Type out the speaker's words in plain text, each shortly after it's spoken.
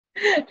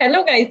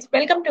Hello guys,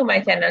 welcome to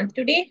my channel.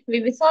 Today we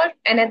will solve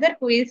another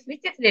quiz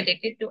which is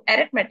related to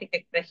arithmetic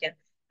expression.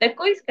 The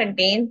quiz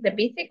contains the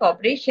basic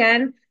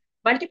operation,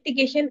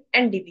 multiplication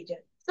and division.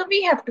 So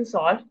we have to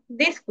solve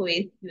this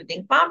quiz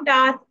using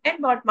PAMDAS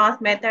and BODMAS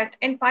method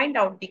and find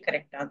out the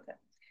correct answer.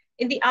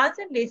 In the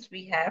answer list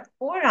we have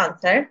four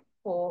answers.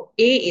 For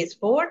A is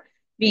 4,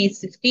 B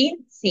is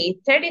 16, C is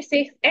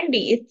 36 and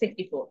D is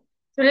 64.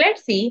 So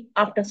let's see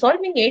after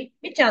solving it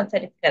which answer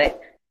is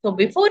correct. So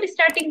before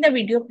starting the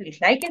video, please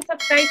like and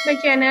subscribe my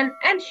channel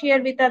and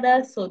share with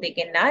others so they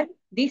can learn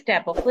these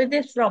type of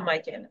quizzes from my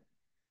channel.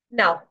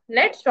 Now,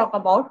 let's talk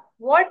about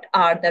what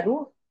are the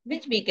rules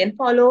which we can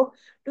follow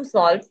to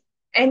solve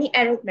any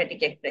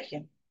arithmetic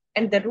expression.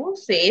 And the rule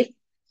says,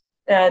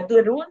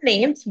 the rule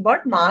names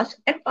BODMAS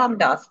and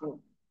PAMDAS rule.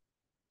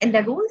 And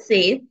the rule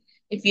says,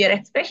 if your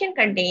expression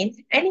contains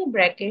any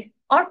bracket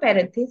or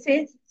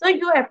parenthesis, so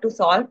you have to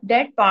solve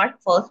that part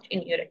first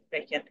in your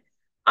expression.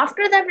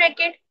 After the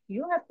bracket,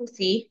 you have to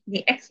see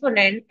the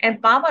exponent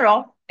and power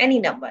of any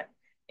number.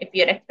 If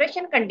your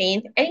expression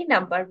contains any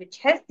number which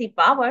has the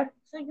power,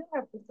 so you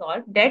have to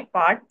solve that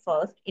part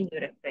first in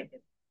your expression.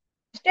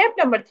 Step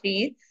number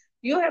 3,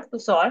 you have to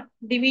solve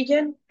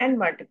division and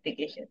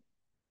multiplication.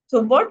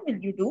 So what will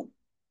you do?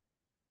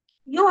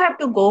 You have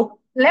to go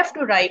left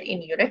to right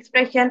in your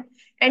expression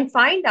and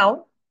find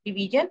out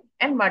division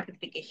and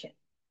multiplication.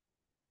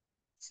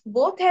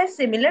 Both has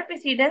similar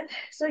precedence,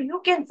 so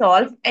you can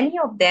solve any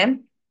of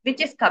them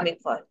which is coming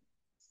first.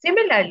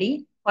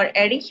 Similarly, for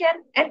addition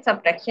and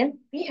subtraction,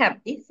 we have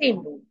the same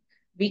rule.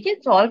 We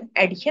can solve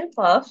addition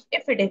first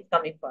if it is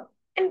coming first,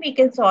 and we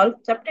can solve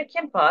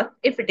subtraction first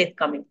if it is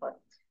coming first.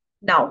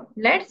 Now,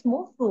 let's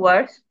move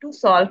towards to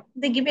solve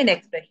the given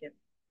expression.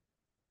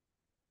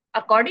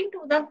 According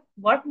to the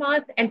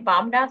BODMAS and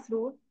PAMDAS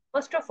rule,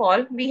 first of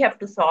all, we have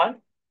to solve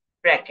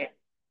bracket.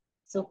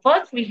 So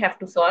first we have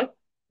to solve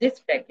this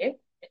bracket,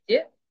 which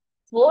is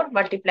 4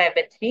 multiplied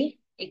by 3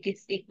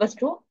 is equals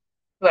to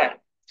 12.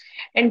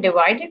 And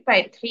divided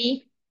by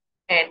 3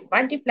 and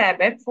multiplied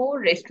by 4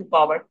 raised to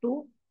power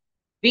 2,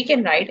 we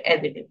can write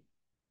as it is.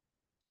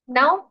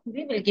 Now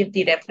we will give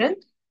the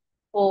reference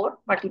 4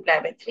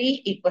 multiplied by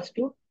 3 equals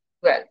to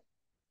 12.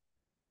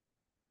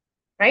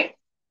 Right?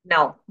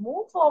 Now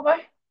move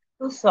forward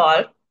to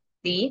solve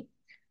the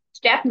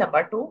step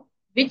number 2,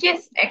 which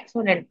is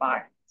exponent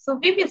part. So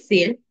we will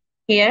see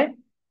here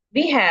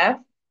we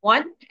have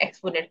one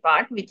exponent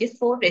part which is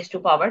 4 raised to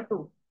power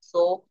 2.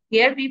 So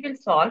here we will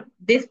solve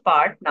this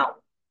part now.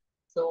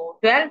 So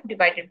 12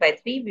 divided by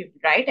 3 we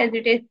will write as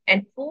it is,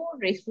 and 4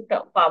 raised to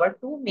power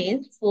 2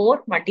 means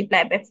 4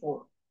 multiplied by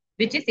 4,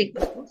 which is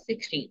equal to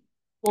 16.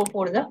 4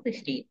 4 is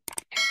 16.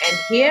 And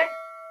here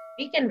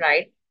we can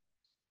write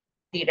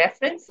the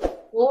reference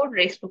 4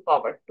 raised to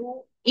power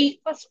 2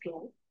 equals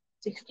to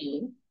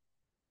 16.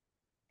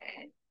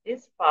 And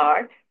this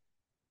part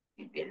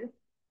we will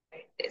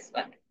write this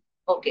one.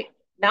 Okay.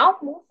 Now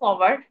move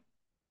forward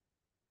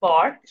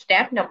for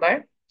step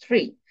number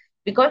 3.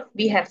 Because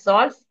we have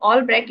solved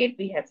all bracket,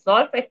 we have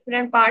solved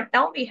exponent part.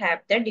 Now we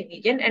have the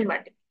division and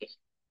multiplication.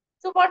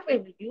 So what we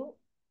will do?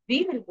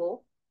 We will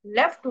go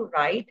left to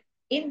right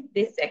in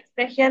this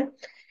expression.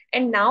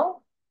 And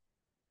now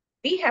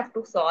we have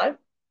to solve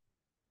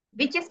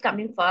which is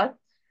coming first.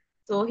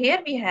 So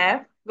here we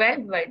have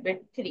 12 divided by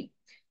 3.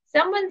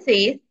 Someone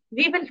says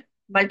we will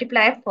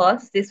multiply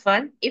first this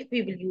one if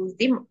we will use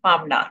the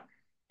PAMDAS.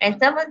 And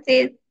someone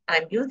says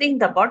I'm using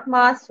the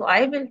BODMAS, so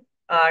I will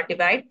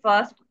divide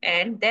first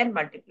and then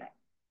multiply.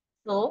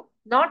 So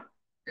not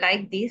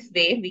like this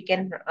way we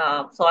can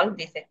solve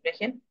this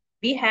expression.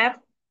 We have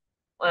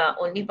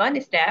only one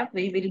step.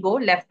 We will go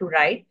left to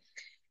right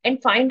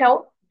and find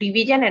out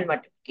division and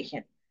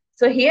multiplication.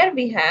 So here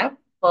we have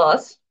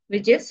first,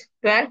 which is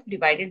 12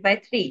 divided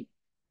by 3.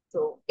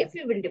 So if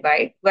you will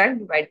divide 12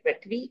 divided by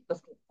 3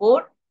 equals to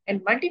 4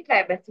 and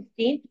multiply by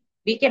 16,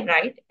 we can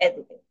write as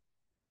it is.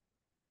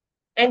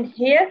 And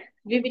here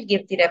we will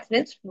give the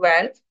reference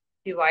 12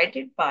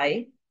 divided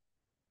by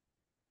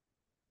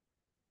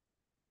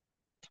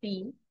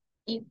 3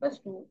 equals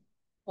to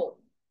 4.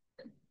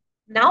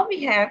 Now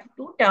we have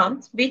two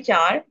terms which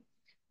are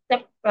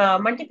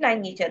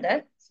multiplying each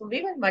other. So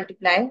we will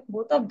multiply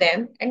both of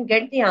them and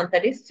get the answer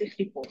is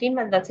 64. 16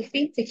 1 the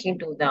 16, 16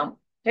 2 the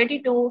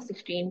 32,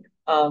 16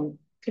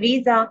 3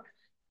 the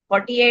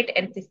 48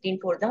 and 16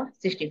 4 the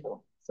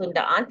 64. So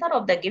the answer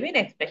of the given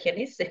expression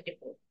is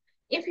 64.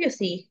 If you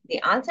see the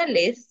answer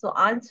list, so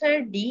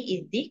answer D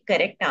is the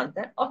correct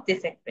answer of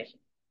this expression.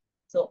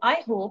 So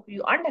I hope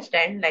you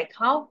understand like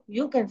how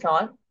you can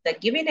solve the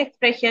given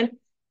expression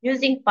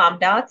using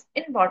PAMDAS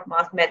in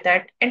BODMAS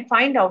method and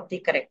find out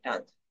the correct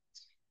answer.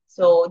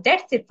 So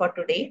that's it for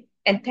today.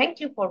 And thank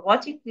you for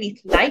watching.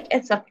 Please like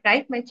and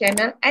subscribe my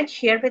channel and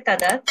share with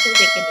others so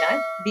they can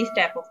learn these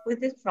type of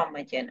quizzes from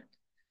my channel.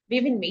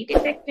 We will meet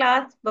in next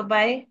class. Bye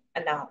bye.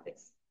 Allah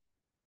Hafiz.